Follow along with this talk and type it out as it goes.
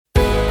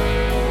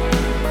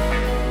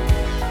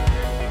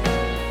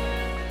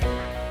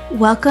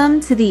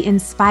Welcome to the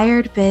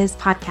Inspired Biz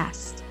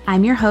podcast.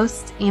 I'm your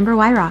host, Amber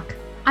Wyrock.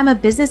 I'm a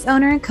business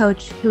owner and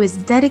coach who is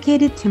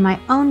dedicated to my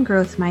own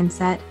growth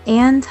mindset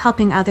and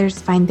helping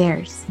others find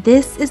theirs.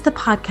 This is the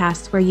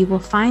podcast where you will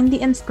find the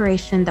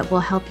inspiration that will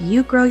help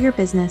you grow your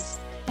business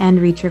and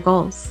reach your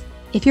goals.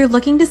 If you're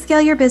looking to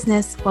scale your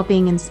business while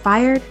being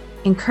inspired,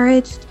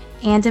 encouraged,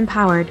 and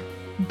empowered,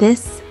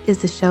 this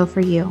is the show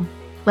for you.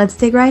 Let's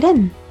dig right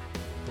in.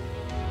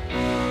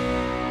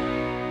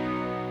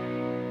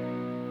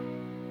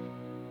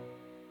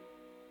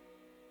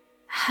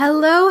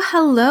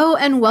 Hello,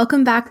 and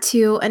welcome back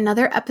to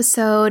another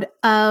episode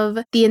of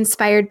The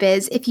Inspired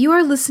Biz. If you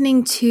are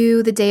listening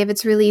to the day of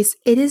its release,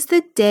 it is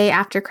the day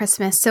after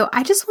Christmas. So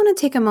I just want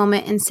to take a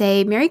moment and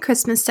say Merry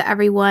Christmas to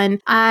everyone.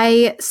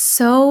 I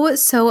so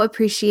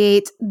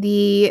appreciate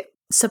the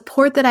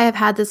support that I have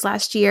had this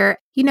last year.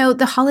 You know,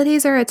 the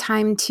holidays are a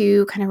time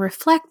to kind of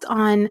reflect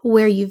on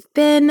where you've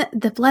been,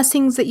 the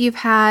blessings that you've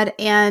had,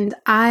 and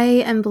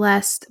I am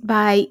blessed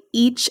by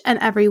each and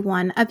every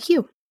one of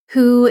you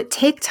who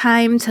take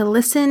time to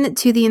listen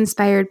to the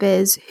Inspired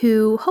Biz,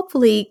 who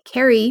hopefully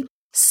carry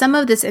some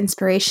of this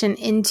inspiration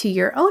into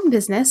your own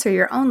business or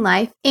your own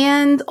life,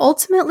 and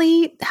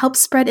ultimately help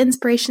spread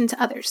inspiration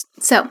to others.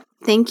 So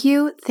thank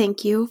you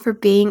for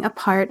being a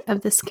part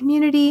of this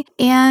community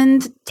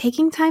and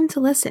taking time to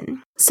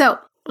listen. So,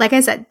 like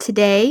I said,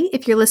 today,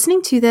 if you're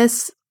listening to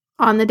this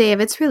on the day of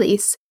its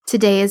release,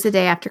 today is the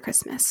day after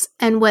Christmas.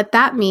 And what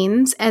that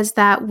means is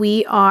that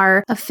we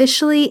are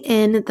officially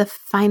in the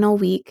final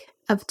week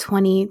of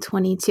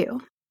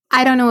 2022.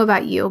 I don't know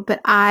about you, but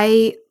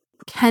I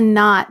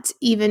cannot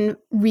even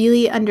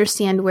really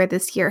understand where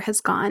this year has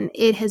gone.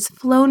 It has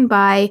flown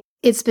by.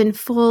 It's been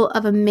full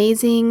of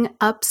amazing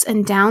ups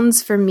and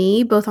downs for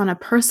me, both on a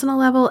personal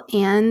level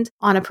and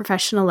on a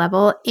professional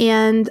level.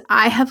 And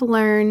I have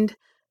learned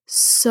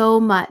so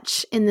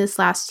much in this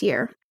last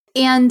year.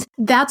 And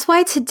that's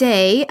why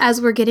today, as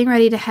we're getting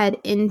ready to head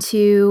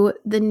into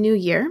the new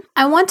year,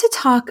 I want to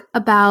talk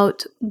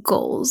about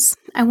goals.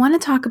 I want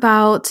to talk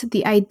about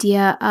the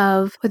idea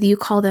of whether you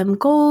call them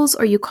goals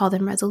or you call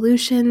them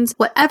resolutions,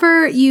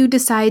 whatever you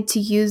decide to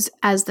use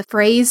as the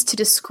phrase to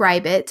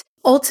describe it.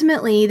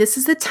 Ultimately, this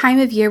is the time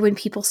of year when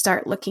people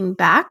start looking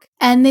back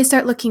and they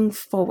start looking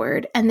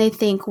forward and they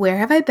think, where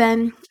have I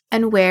been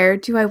and where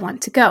do I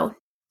want to go?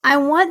 I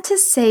want to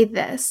say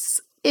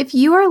this. If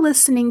you are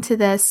listening to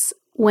this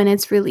when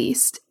it's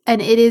released,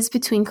 and it is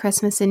between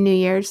Christmas and New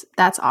Year's,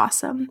 that's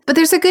awesome. But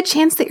there's a good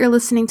chance that you're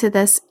listening to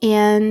this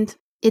and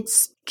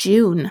it's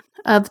June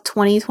of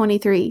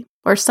 2023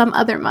 or some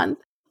other month.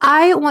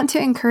 I want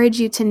to encourage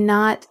you to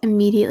not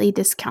immediately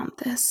discount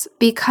this,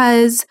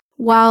 because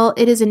while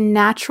it is a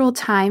natural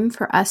time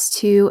for us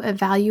to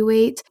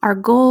evaluate our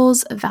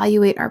goals,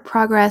 evaluate our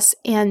progress,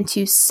 and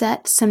to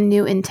set some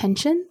new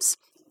intentions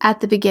at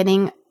the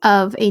beginning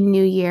of a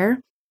new year,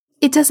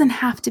 it doesn't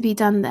have to be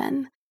done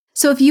then.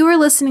 So if you are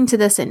listening to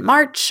this in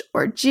March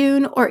or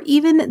June or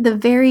even the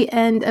very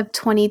end of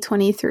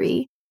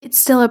 2023, it's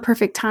still a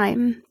perfect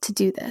time to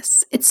do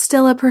this. It's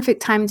still a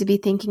perfect time to be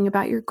thinking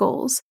about your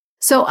goals.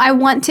 So I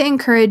want to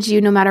encourage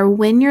you, no matter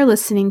when you're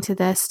listening to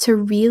this, to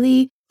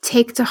really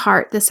take to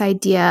heart this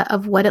idea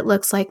of what it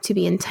looks like to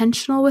be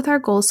intentional with our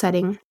goal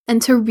setting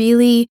and to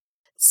really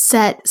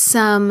set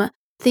some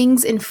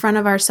things in front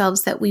of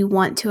ourselves that we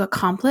want to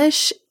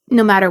accomplish,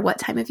 no matter what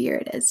time of year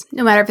it is,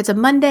 no matter if it's a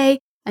Monday,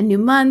 a new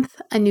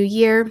month, a new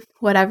year,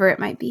 whatever it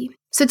might be.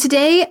 So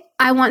today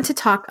I want to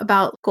talk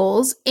about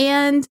goals.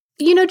 And,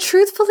 you know,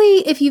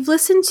 truthfully, if you've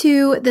listened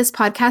to this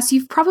podcast,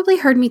 you've probably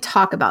heard me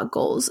talk about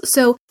goals.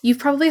 So you've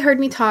probably heard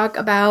me talk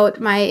about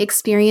my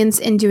experience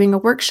in doing a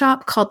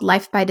workshop called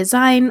Life by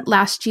Design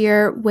last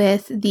year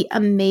with the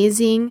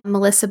amazing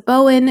Melissa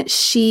Bowen.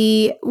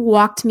 She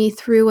walked me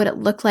through what it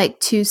looked like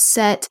to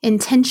set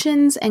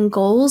intentions and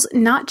goals,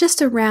 not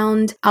just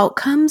around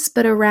outcomes,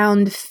 but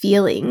around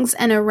feelings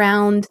and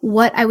around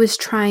what I was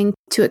trying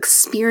to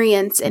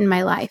experience in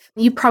my life.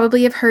 You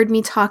probably have heard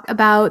me talk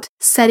about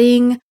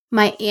setting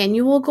my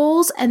annual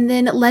goals and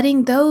then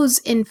letting those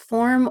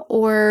inform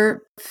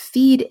or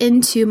feed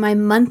into my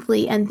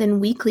monthly and then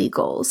weekly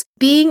goals.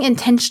 Being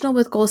intentional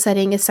with goal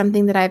setting is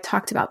something that I've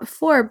talked about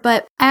before,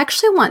 but I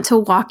actually want to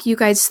walk you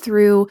guys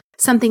through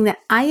something that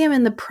I am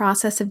in the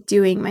process of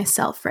doing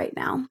myself right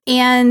now.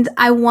 And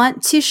I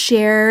want to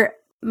share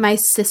my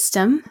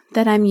system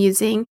that I'm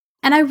using.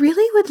 And I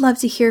really would love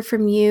to hear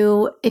from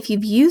you if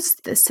you've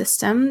used this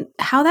system,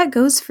 how that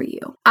goes for you.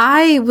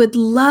 I would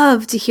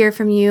love to hear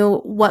from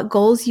you what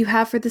goals you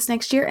have for this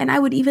next year. And I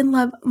would even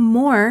love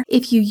more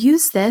if you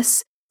use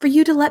this for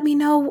you to let me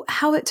know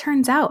how it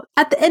turns out.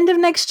 At the end of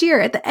next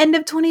year, at the end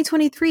of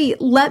 2023,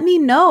 let me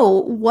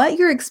know what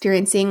you're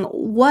experiencing,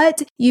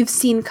 what you've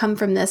seen come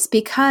from this,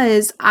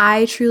 because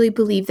I truly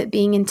believe that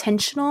being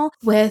intentional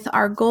with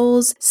our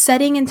goals,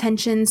 setting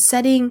intentions,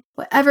 setting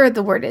whatever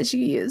the word is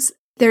you use,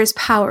 there's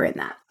power in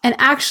that. And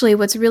actually,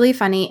 what's really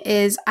funny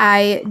is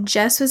I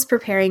just was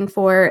preparing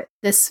for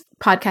this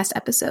podcast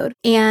episode,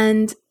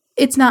 and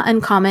it's not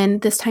uncommon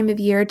this time of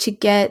year to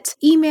get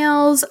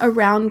emails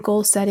around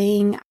goal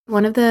setting.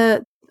 One of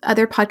the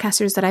other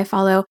podcasters that I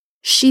follow,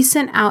 she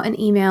sent out an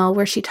email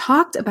where she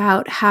talked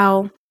about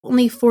how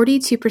only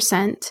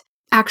 42%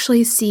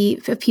 actually see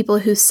of people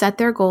who set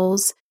their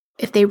goals.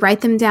 If they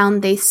write them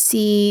down, they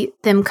see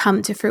them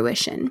come to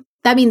fruition.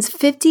 That means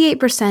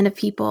 58% of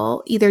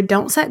people either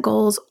don't set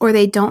goals or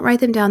they don't write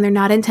them down. They're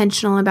not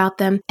intentional about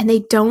them and they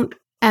don't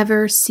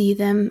ever see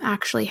them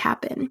actually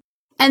happen.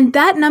 And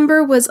that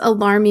number was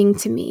alarming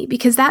to me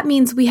because that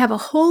means we have a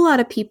whole lot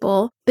of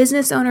people,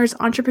 business owners,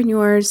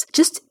 entrepreneurs,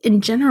 just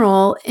in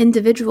general,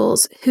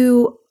 individuals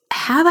who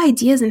have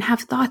ideas and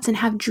have thoughts and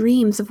have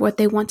dreams of what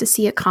they want to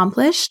see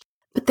accomplished,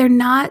 but they're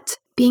not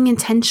being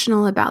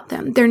intentional about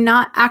them. They're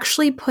not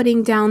actually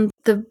putting down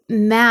the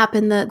map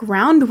and the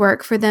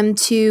groundwork for them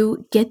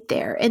to get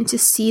there and to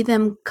see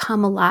them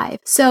come alive.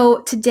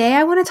 So today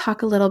I want to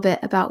talk a little bit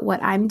about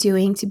what I'm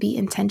doing to be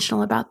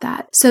intentional about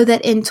that so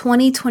that in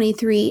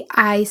 2023,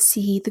 I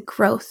see the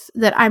growth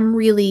that I'm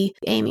really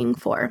aiming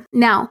for.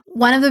 Now,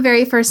 one of the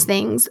very first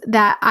things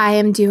that I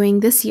am doing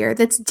this year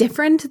that's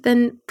different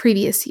than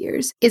previous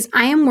years is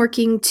I am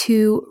working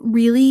to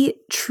really,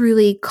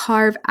 truly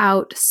carve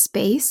out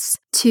space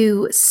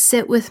to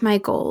sit with my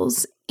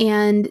goals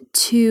and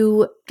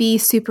to be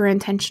super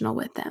intentional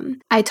with them.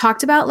 I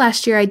talked about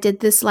last year, I did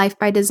this Life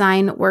by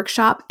Design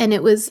workshop, and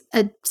it was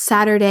a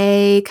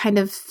Saturday, kind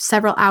of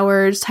several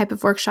hours type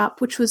of workshop,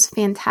 which was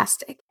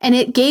fantastic. And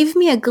it gave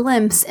me a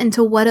glimpse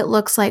into what it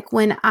looks like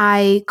when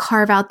I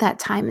carve out that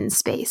time and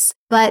space.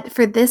 But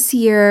for this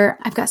year,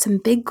 I've got some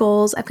big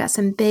goals, I've got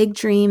some big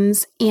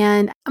dreams,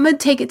 and I'm going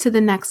to take it to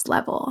the next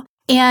level.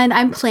 And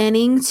I'm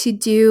planning to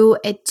do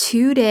a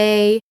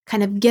 2-day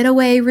kind of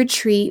getaway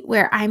retreat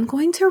where I'm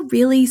going to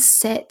really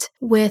sit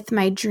with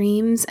my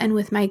dreams and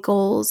with my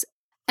goals.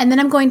 And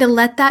then I'm going to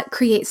let that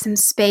create some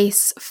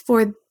space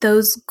for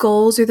those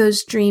goals or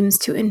those dreams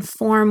to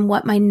inform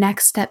what my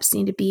next steps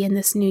need to be in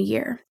this new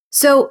year.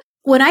 So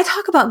when I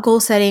talk about goal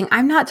setting,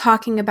 I'm not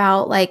talking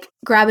about like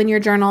grabbing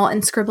your journal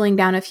and scribbling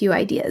down a few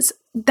ideas.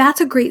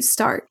 That's a great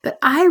start. But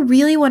I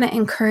really want to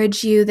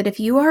encourage you that if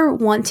you are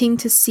wanting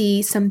to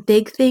see some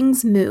big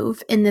things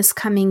move in this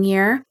coming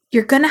year,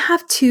 you're going to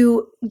have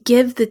to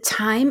give the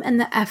time and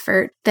the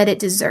effort that it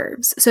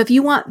deserves. So if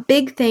you want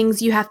big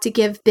things, you have to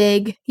give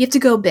big. You have to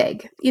go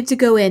big. You have to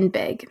go in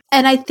big.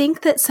 And I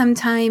think that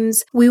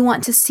sometimes we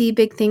want to see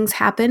big things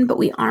happen, but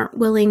we aren't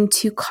willing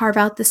to carve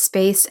out the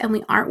space and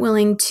we aren't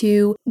willing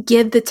to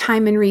give the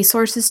time and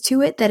resources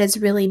to it that is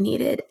really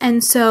needed.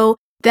 And so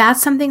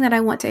that's something that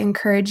I want to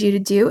encourage you to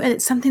do. And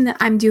it's something that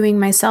I'm doing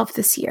myself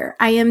this year.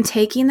 I am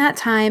taking that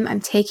time. I'm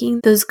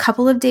taking those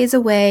couple of days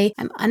away.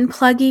 I'm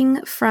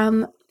unplugging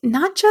from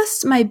not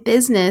just my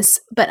business,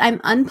 but I'm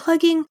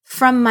unplugging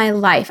from my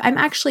life. I'm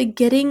actually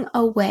getting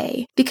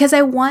away because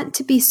I want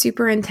to be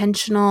super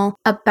intentional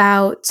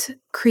about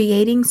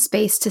creating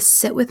space to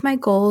sit with my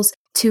goals,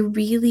 to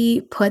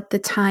really put the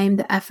time,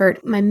 the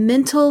effort, my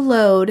mental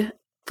load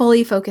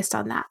fully focused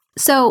on that.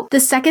 So the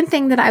second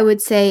thing that I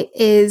would say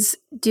is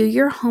do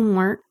your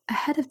homework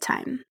ahead of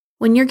time.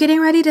 When you're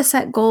getting ready to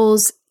set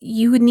goals,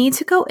 you would need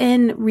to go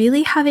in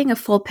really having a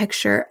full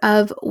picture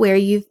of where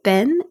you've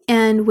been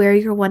and where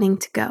you're wanting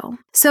to go.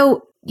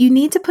 So you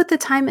need to put the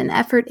time and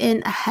effort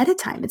in ahead of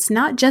time. It's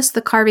not just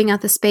the carving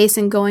out the space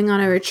and going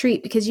on a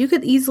retreat, because you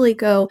could easily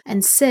go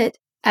and sit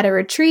at a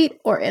retreat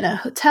or in a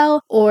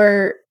hotel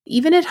or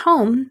even at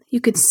home.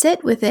 You could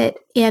sit with it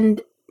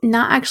and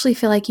not actually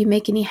feel like you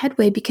make any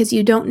headway because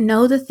you don't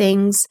know the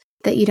things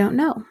that you don't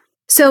know.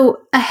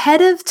 So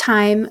ahead of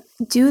time,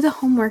 do the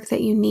homework that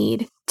you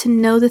need to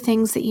know the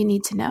things that you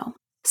need to know.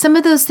 Some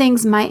of those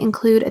things might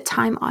include a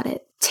time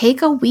audit.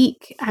 Take a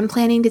week. I'm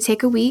planning to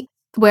take a week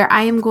where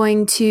I am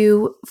going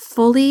to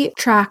fully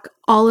track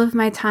all of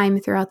my time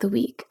throughout the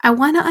week. I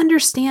want to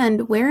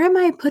understand, where am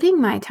I putting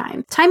my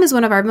time? Time is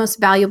one of our most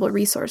valuable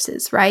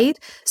resources, right?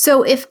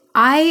 So if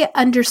I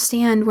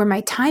understand where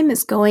my time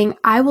is going,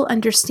 I will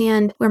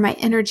understand where my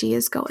energy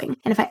is going.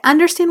 And if I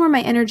understand where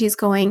my energy is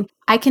going,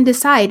 I can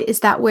decide, is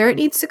that where it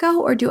needs to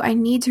go, or do I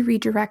need to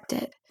redirect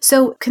it?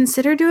 So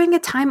consider doing a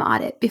time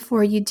audit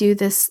before you do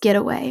this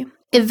getaway.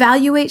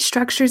 Evaluate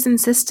structures and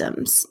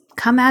systems.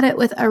 Come at it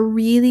with a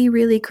really,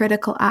 really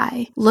critical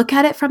eye. Look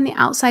at it from the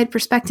outside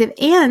perspective.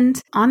 And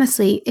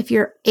honestly, if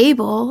you're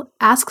able,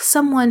 ask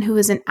someone who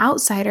is an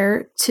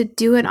outsider to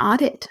do an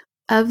audit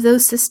of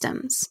those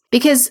systems,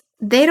 because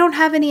they don't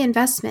have any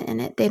investment in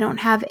it. They don't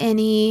have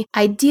any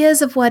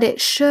ideas of what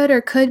it should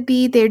or could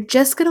be. They're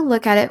just going to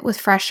look at it with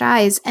fresh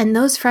eyes, and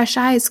those fresh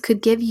eyes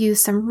could give you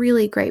some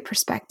really great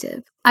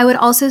perspective. I would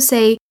also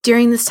say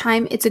during this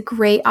time, it's a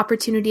great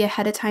opportunity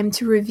ahead of time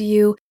to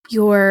review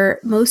your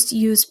most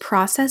used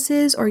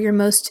processes or your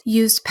most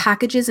used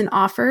packages and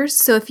offers.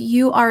 So if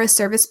you are a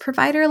service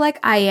provider like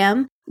I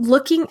am,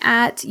 looking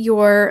at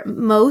your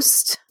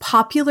most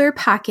popular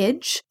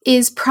package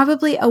is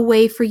probably a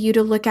way for you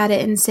to look at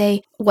it and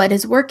say, what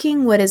is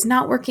working, what is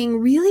not working,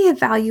 really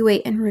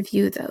evaluate and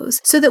review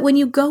those so that when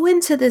you go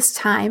into this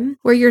time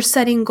where you're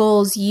setting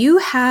goals, you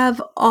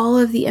have all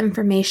of the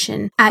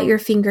information at your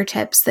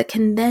fingertips that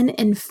can then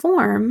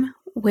inform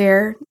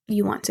where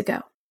you want to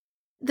go.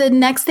 The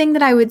next thing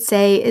that I would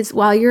say is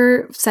while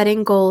you're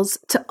setting goals,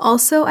 to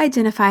also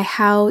identify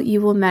how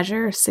you will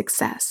measure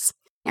success.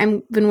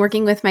 I've been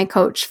working with my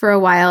coach for a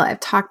while. I've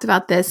talked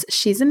about this.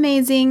 She's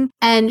amazing.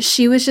 And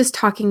she was just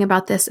talking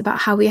about this, about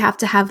how we have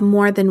to have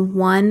more than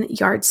one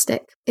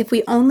yardstick. If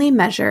we only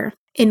measure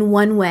in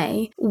one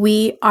way,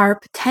 we are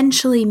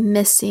potentially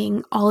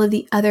missing all of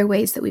the other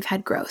ways that we've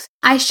had growth.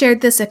 I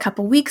shared this a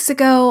couple weeks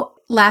ago.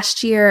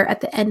 Last year,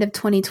 at the end of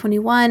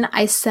 2021,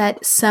 I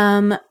set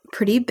some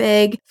pretty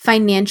big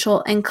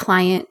financial and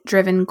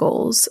client-driven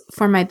goals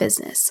for my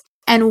business.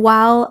 And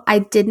while I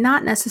did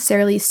not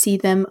necessarily see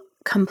them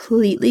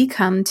completely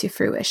come to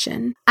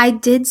fruition, I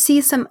did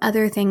see some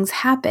other things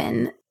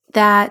happen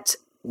that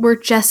were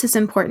just as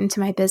important to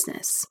my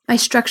business. My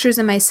structures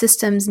and my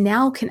systems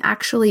now can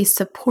actually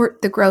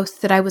support the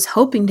growth that I was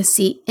hoping to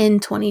see in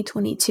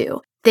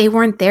 2022. They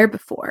weren't there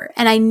before,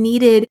 and I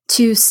needed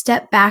to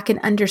step back and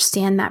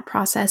understand that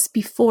process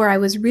before I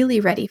was really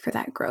ready for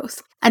that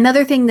growth.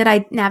 Another thing that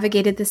I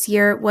navigated this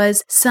year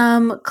was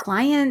some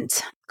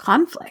client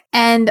conflict.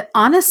 And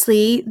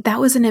honestly, that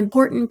was an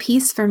important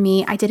piece for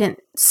me. I didn't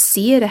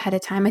see it ahead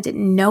of time. I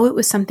didn't know it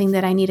was something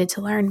that I needed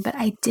to learn, but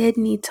I did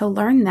need to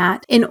learn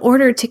that in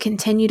order to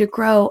continue to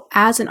grow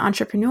as an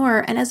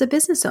entrepreneur and as a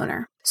business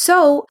owner.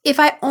 So if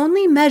I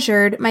only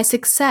measured my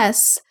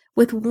success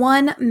with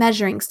one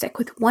measuring stick,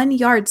 with one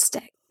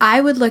yardstick, I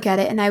would look at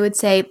it and I would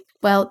say,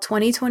 well,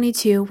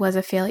 2022 was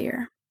a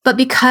failure. But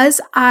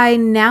because I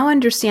now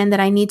understand that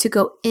I need to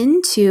go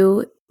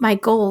into my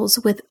goals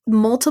with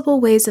multiple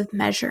ways of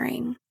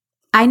measuring,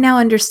 I now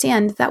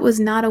understand that was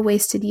not a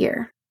wasted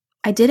year.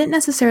 I didn't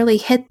necessarily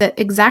hit the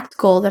exact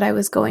goal that I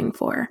was going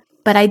for,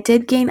 but I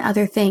did gain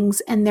other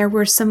things, and there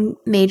were some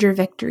major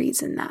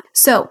victories in that.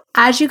 So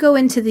as you go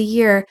into the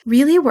year,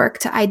 really work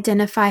to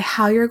identify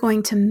how you're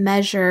going to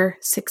measure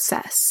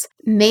success.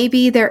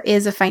 Maybe there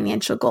is a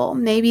financial goal.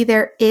 Maybe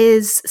there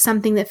is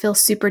something that feels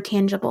super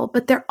tangible,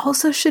 but there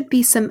also should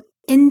be some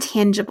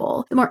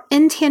more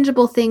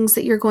intangible things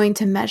that you're going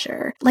to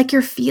measure, like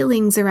your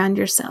feelings around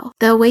yourself,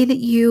 the way that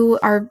you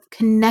are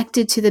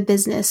connected to the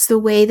business, the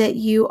way that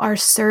you are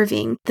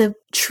serving, the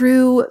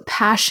true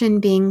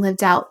passion being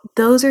lived out.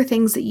 Those are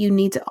things that you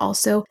need to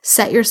also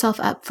set yourself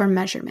up for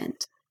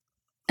measurement.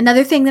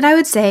 Another thing that I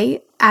would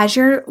say as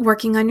you're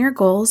working on your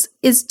goals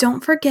is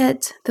don't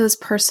forget those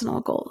personal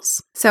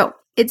goals. So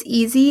it's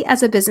easy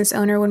as a business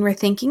owner when we're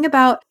thinking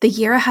about the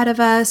year ahead of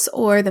us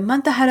or the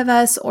month ahead of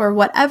us or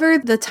whatever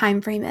the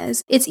time frame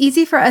is. It's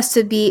easy for us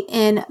to be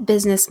in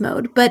business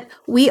mode, but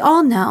we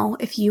all know,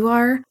 if you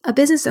are a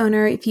business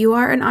owner, if you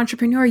are an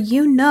entrepreneur,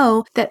 you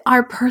know that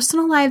our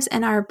personal lives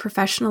and our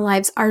professional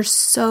lives are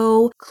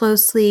so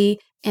closely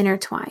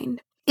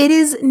intertwined. It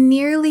is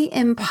nearly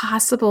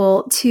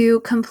impossible to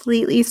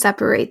completely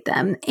separate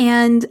them.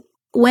 And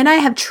when I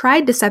have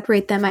tried to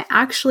separate them, I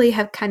actually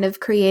have kind of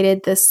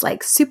created this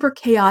like super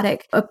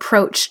chaotic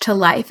approach to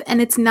life,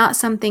 and it's not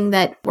something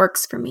that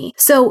works for me.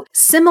 So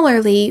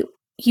similarly,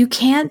 you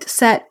can't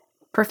set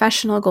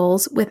professional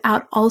goals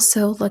without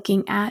also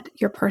looking at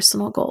your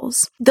personal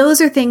goals.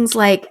 Those are things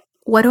like,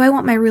 what do I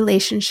want my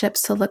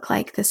relationships to look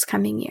like this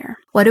coming year?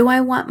 What do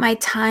I want my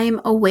time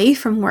away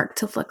from work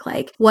to look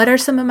like? What are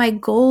some of my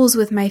goals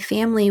with my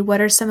family? What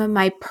are some of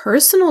my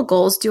personal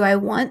goals? Do I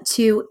want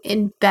to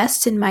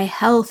invest in my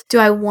health? Do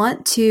I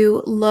want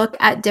to look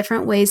at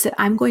different ways that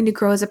I'm going to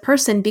grow as a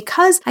person?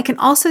 Because I can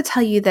also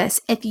tell you this,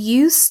 if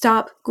you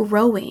stop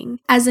growing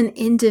as an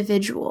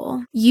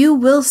individual, you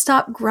will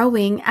stop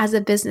growing as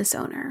a business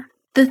owner.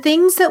 The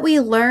things that we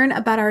learn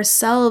about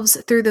ourselves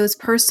through those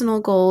personal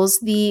goals,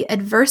 the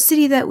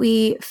adversity that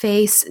we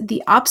face,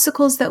 the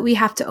obstacles that we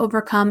have to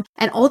overcome,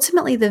 and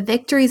ultimately the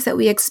victories that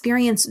we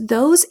experience,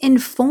 those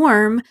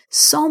inform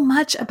so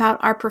much about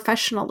our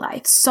professional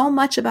life, so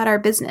much about our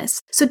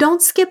business. So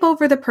don't skip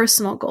over the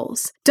personal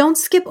goals. Don't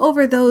skip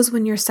over those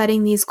when you're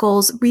setting these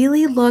goals.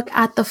 Really look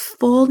at the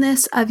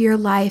fullness of your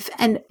life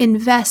and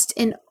invest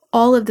in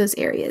all of those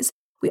areas.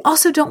 We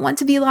also don't want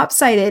to be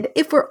lopsided.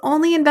 If we're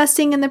only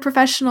investing in the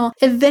professional,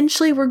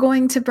 eventually we're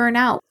going to burn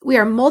out. We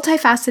are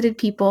multifaceted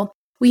people.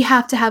 We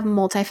have to have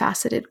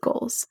multifaceted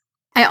goals.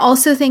 I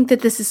also think that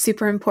this is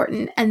super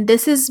important. And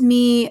this is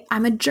me.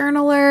 I'm a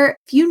journaler.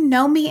 If you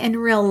know me in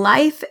real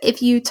life,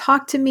 if you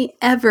talk to me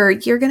ever,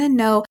 you're going to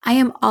know I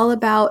am all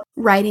about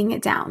writing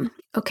it down.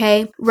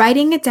 Okay?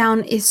 Writing it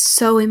down is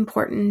so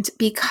important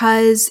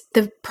because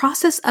the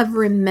process of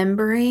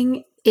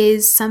remembering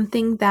is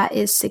something that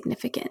is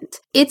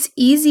significant. It's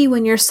easy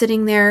when you're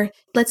sitting there,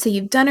 let's say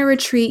you've done a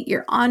retreat,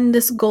 you're on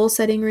this goal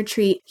setting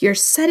retreat, you're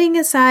setting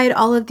aside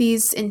all of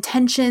these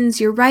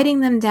intentions, you're writing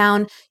them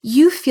down,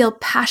 you feel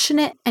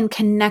passionate and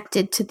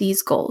connected to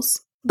these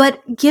goals.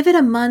 But give it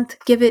a month,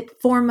 give it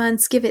 4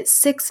 months, give it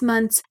 6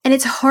 months, and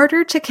it's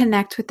harder to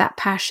connect with that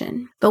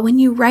passion. But when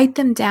you write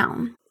them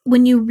down,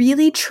 when you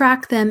really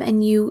track them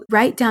and you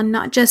write down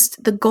not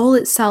just the goal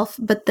itself,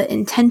 but the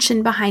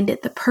intention behind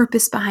it, the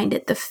purpose behind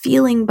it, the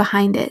feeling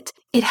behind it,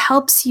 it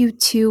helps you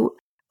to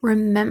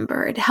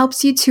remember, it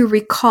helps you to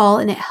recall,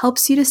 and it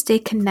helps you to stay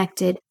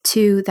connected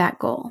to that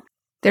goal.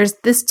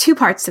 There's two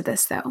parts to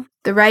this though.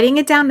 The writing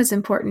it down is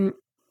important,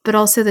 but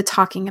also the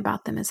talking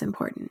about them is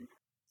important.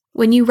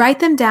 When you write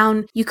them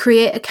down, you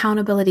create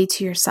accountability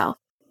to yourself.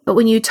 But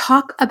when you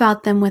talk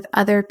about them with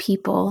other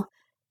people,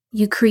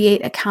 you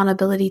create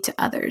accountability to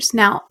others.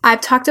 Now,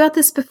 I've talked about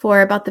this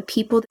before about the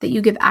people that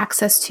you give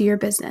access to your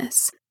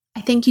business. I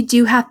think you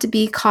do have to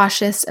be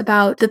cautious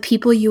about the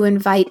people you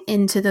invite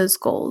into those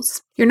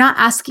goals. You're not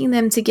asking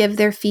them to give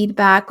their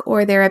feedback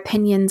or their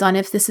opinions on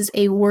if this is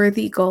a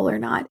worthy goal or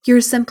not. You're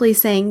simply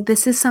saying,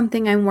 this is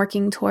something I'm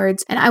working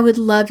towards, and I would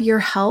love your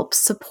help,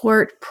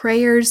 support,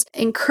 prayers,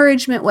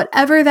 encouragement,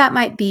 whatever that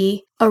might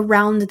be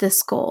around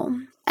this goal.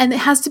 And it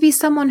has to be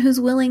someone who's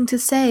willing to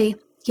say,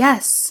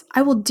 yes,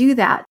 I will do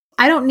that.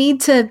 I don't need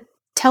to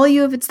tell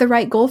you if it's the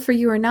right goal for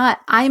you or not.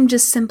 I'm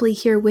just simply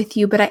here with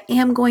you, but I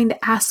am going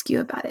to ask you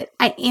about it.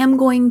 I am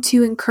going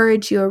to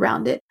encourage you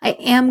around it. I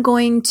am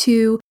going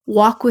to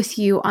walk with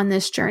you on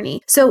this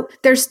journey. So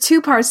there's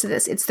two parts to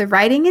this. It's the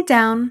writing it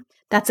down.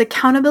 That's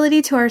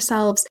accountability to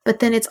ourselves, but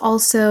then it's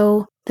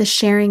also the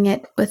sharing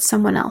it with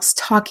someone else,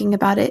 talking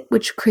about it,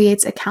 which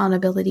creates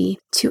accountability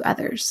to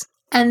others.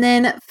 And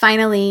then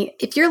finally,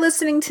 if you're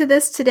listening to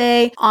this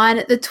today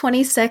on the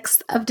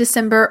 26th of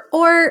December,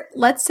 or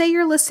let's say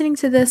you're listening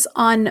to this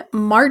on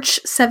March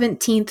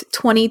 17th,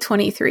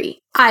 2023,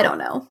 I don't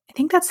know. I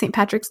think that's St.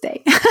 Patrick's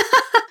Day.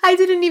 I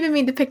didn't even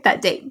mean to pick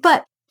that date,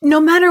 but no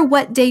matter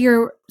what day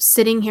you're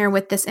sitting here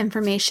with this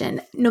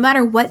information, no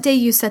matter what day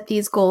you set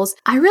these goals,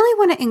 I really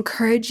want to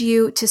encourage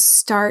you to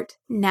start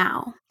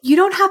now. You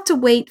don't have to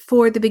wait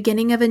for the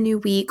beginning of a new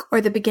week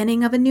or the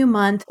beginning of a new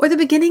month or the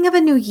beginning of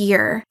a new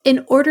year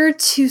in order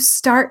to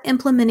start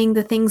implementing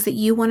the things that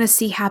you want to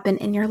see happen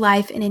in your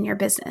life and in your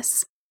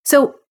business.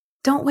 So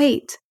don't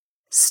wait.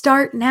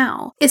 Start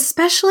now,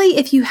 especially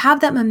if you have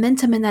that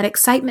momentum and that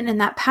excitement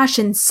and that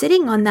passion.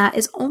 Sitting on that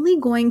is only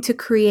going to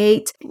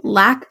create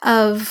lack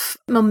of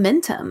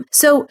momentum.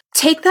 So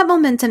take that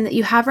momentum that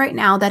you have right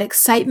now, that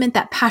excitement,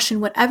 that passion,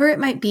 whatever it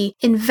might be,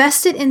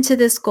 invest it into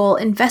this goal,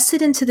 invest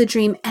it into the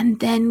dream, and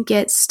then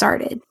get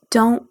started.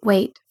 Don't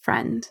wait,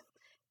 friend.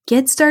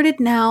 Get started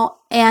now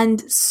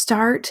and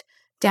start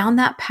down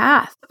that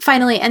path.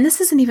 Finally, and this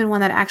isn't even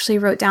one that I actually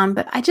wrote down,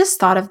 but I just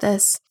thought of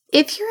this.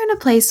 If you're in a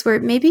place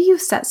where maybe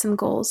you've set some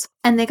goals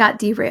and they got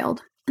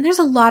derailed, and there's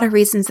a lot of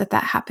reasons that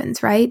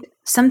happens, right?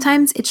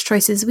 Sometimes it's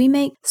choices we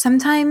make.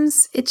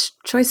 Sometimes it's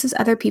choices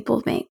other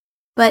people make.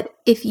 But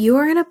if you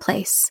are in a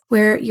place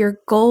where your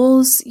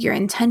goals, your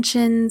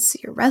intentions,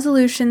 your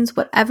resolutions,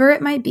 whatever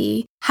it might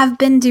be, have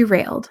been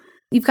derailed,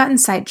 you've gotten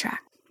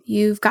sidetracked,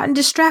 you've gotten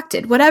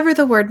distracted, whatever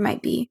the word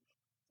might be,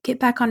 get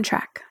back on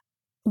track.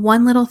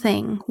 One little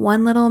thing,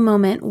 one little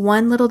moment,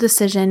 one little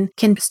decision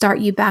can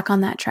start you back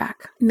on that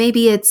track.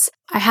 Maybe it's,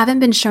 I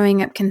haven't been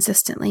showing up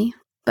consistently,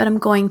 but I'm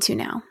going to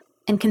now.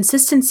 And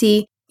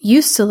consistency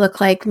used to look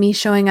like me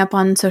showing up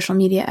on social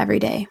media every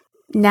day.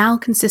 Now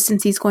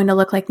consistency is going to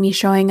look like me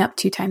showing up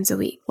 2 times a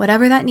week.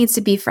 Whatever that needs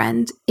to be,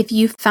 friend. If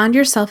you've found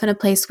yourself in a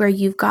place where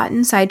you've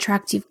gotten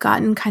sidetracked, you've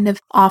gotten kind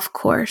of off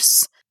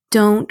course,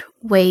 don't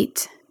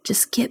wait.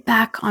 Just get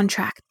back on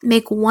track.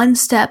 Make one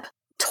step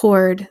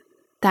toward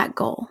that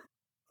goal.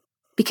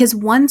 Because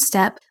one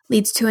step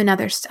leads to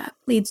another step,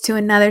 leads to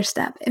another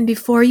step. And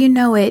before you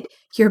know it,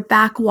 you're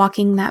back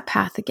walking that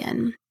path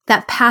again,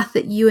 that path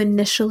that you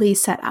initially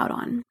set out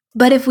on.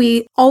 But if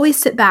we always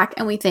sit back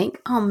and we think,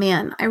 oh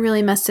man, I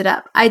really messed it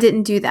up. I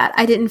didn't do that.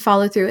 I didn't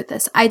follow through with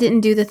this. I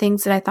didn't do the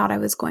things that I thought I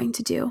was going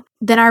to do.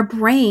 Then our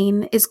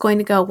brain is going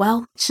to go,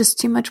 well, it's just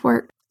too much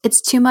work. It's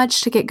too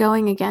much to get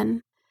going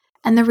again.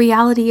 And the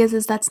reality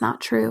is that's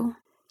not true.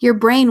 Your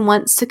brain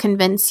wants to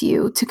convince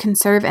you to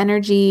conserve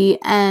energy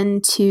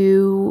and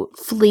to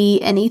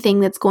flee anything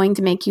that's going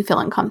to make you feel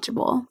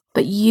uncomfortable.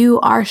 But you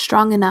are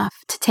strong enough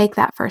to take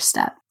that first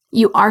step.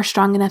 You are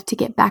strong enough to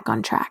get back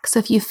on track. So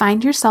if you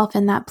find yourself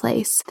in that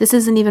place, this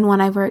isn't even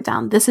one I wrote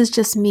down. This is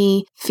just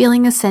me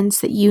feeling a sense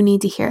that you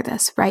need to hear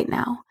this right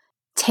now.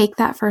 Take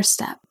that first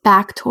step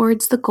back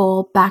towards the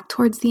goal, back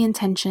towards the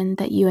intention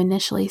that you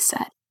initially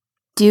set.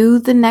 Do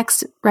the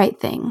next right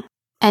thing.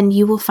 And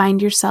you will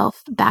find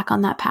yourself back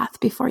on that path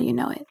before you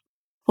know it.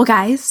 Well,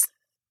 guys,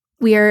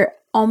 we are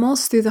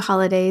almost through the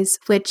holidays,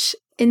 which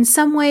in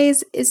some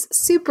ways is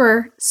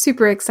super,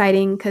 super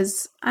exciting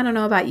because I don't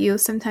know about you.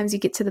 Sometimes you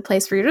get to the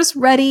place where you're just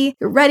ready.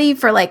 You're ready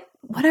for like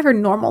whatever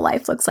normal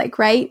life looks like,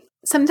 right?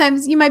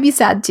 Sometimes you might be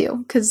sad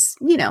too because,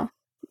 you know,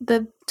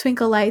 the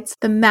twinkle lights,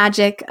 the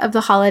magic of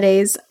the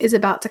holidays is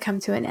about to come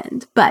to an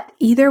end. But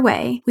either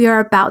way, we are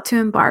about to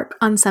embark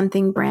on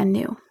something brand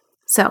new.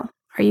 So,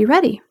 are you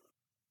ready?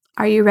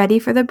 Are you ready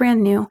for the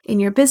brand new in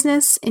your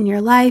business, in your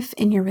life,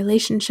 in your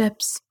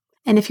relationships?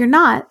 And if you're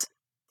not,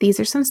 these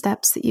are some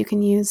steps that you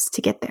can use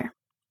to get there.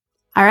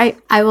 All right,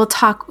 I will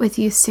talk with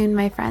you soon,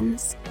 my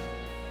friends.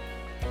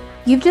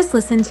 You've just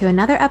listened to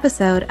another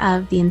episode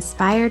of the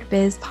Inspired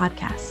Biz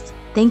podcast.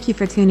 Thank you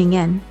for tuning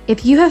in.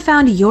 If you have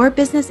found your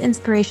business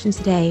inspiration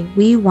today,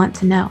 we want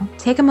to know.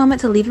 Take a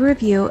moment to leave a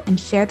review and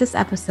share this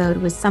episode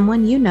with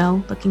someone you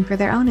know looking for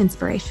their own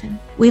inspiration.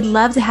 We'd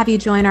love to have you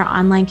join our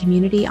online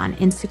community on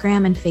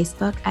Instagram and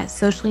Facebook at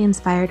Socially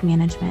Inspired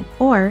Management,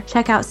 or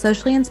check out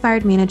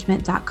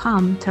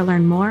sociallyinspiredmanagement.com to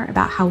learn more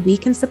about how we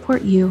can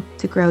support you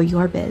to grow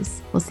your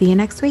biz. We'll see you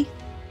next week.